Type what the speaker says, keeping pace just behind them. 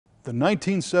The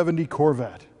 1970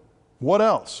 Corvette. What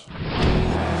else?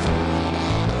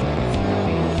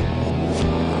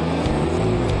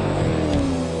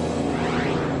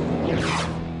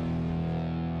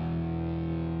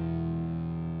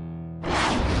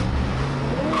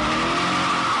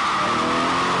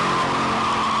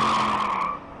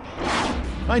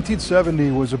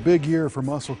 '1970 was a big year for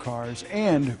muscle cars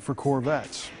and for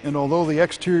Corvettes. And although the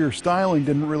exterior styling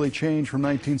didn't really change from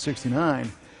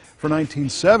 1969, for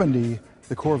 1970,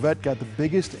 the Corvette got the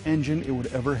biggest engine it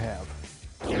would ever have.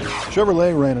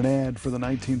 Chevrolet ran an ad for the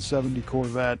 1970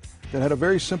 Corvette that had a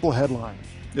very simple headline.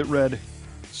 It read,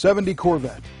 "70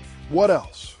 Corvette, what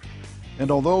else?"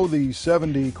 And although the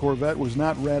 70 Corvette was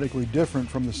not radically different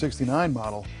from the 69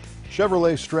 model,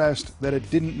 Chevrolet stressed that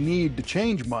it didn't need to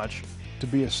change much to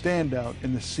be a standout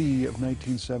in the sea of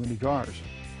 1970 cars.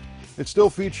 It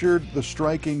still featured the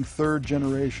striking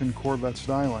third-generation Corvette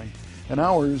styling, and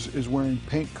ours is wearing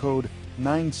paint code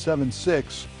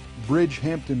 976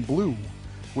 Bridgehampton Blue,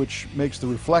 which makes the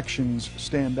reflections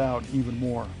stand out even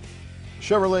more.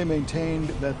 Chevrolet maintained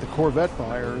that the Corvette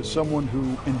buyer is someone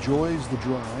who enjoys the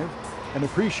drive and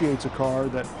appreciates a car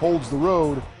that holds the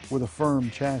road with a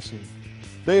firm chassis.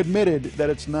 They admitted that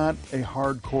it's not a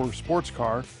hardcore sports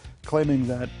car, claiming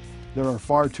that there are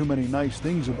far too many nice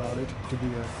things about it to be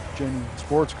a genuine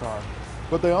sports car.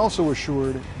 But they also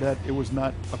assured that it was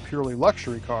not a purely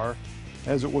luxury car,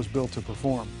 as it was built to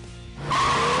perform.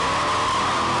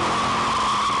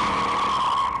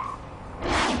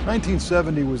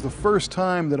 1970 was the first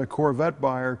time that a Corvette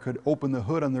buyer could open the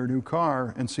hood on their new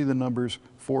car and see the numbers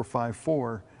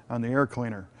 454 on the air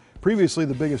cleaner. Previously,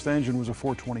 the biggest engine was a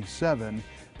 427,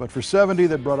 but for 70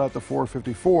 they brought out the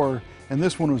 454, and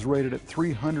this one was rated at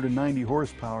 390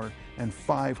 horsepower and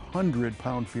 500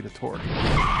 pound-feet of torque.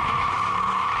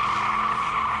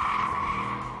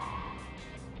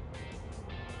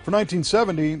 For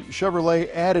 1970, Chevrolet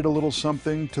added a little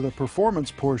something to the performance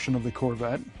portion of the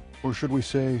Corvette, or should we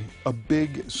say a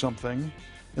big something,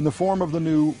 in the form of the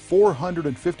new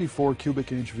 454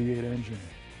 cubic inch V8 engine.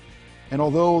 And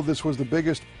although this was the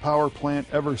biggest power plant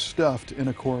ever stuffed in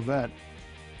a Corvette,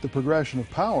 the progression of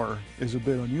power is a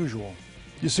bit unusual.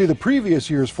 You see, the previous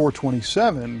year's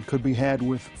 427 could be had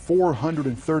with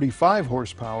 435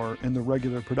 horsepower in the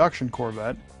regular production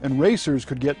Corvette, and racers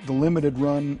could get the limited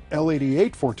run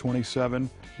L88 427,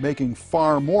 making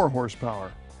far more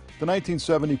horsepower. The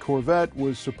 1970 Corvette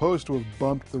was supposed to have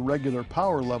bumped the regular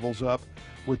power levels up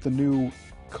with the new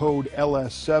code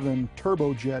LS7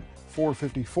 turbojet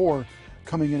 454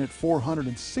 coming in at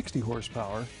 460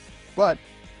 horsepower, but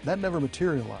that never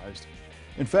materialized.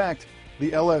 In fact,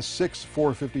 the LS6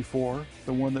 454,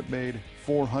 the one that made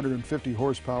 450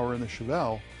 horsepower in the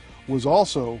Chevelle, was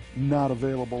also not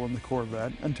available in the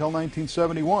Corvette until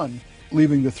 1971,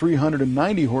 leaving the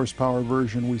 390 horsepower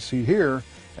version we see here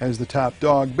as the top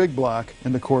dog big block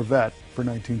in the Corvette for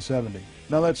 1970.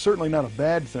 Now that's certainly not a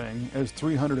bad thing, as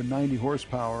 390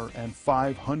 horsepower and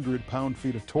 500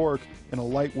 pound-feet of torque in a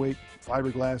lightweight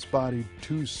fiberglass-bodied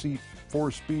two-seat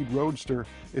four-speed Roadster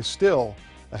is still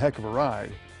a heck of a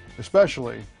ride,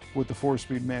 especially with the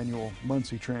four-speed manual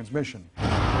Muncie transmission.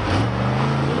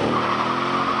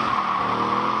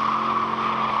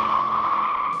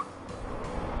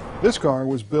 This car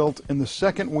was built in the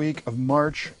second week of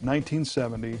March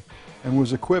 1970 and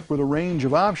was equipped with a range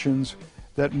of options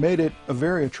that made it a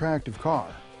very attractive car.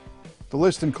 The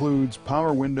list includes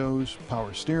power windows,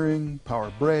 power steering,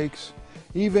 power brakes,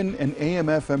 even an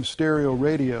AM/FM stereo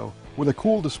radio with a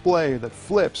cool display that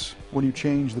flips when you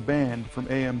change the band from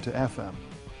AM to FM.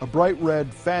 A bright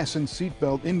red fasten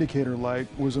seatbelt indicator light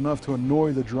was enough to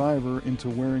annoy the driver into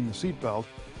wearing the seatbelt,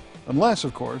 unless,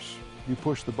 of course, you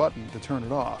push the button to turn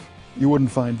it off. You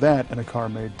wouldn't find that in a car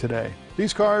made today.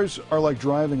 These cars are like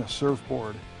driving a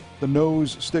surfboard. The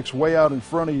nose sticks way out in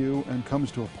front of you and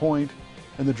comes to a point,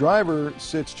 and the driver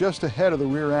sits just ahead of the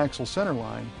rear axle center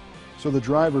line, so the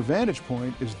driver vantage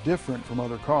point is different from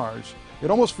other cars. It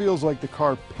almost feels like the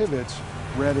car pivots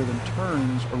rather than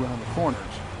turns around the corners.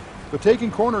 But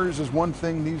taking corners is one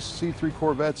thing these C3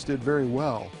 Corvettes did very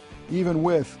well, even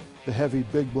with the heavy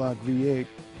big block V8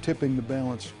 tipping the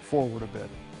balance forward a bit.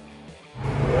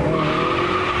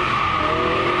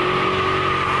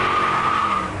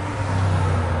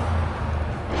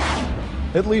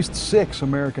 At least 6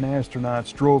 American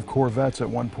astronauts drove Corvettes at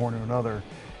one point or another,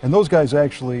 and those guys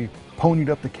actually ponied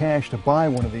up the cash to buy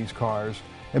one of these cars.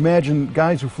 Imagine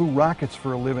guys who flew rockets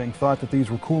for a living thought that these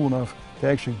were cool enough to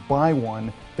actually buy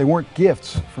one. They weren't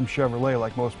gifts from Chevrolet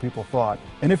like most people thought.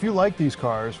 And if you like these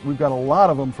cars, we've got a lot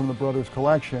of them from the Brothers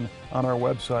Collection on our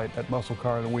website at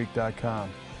MuscleCarOfTheWeek.com.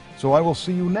 So I will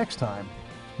see you next time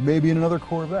maybe in another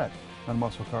Corvette on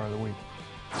Muscle Car of the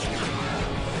Week.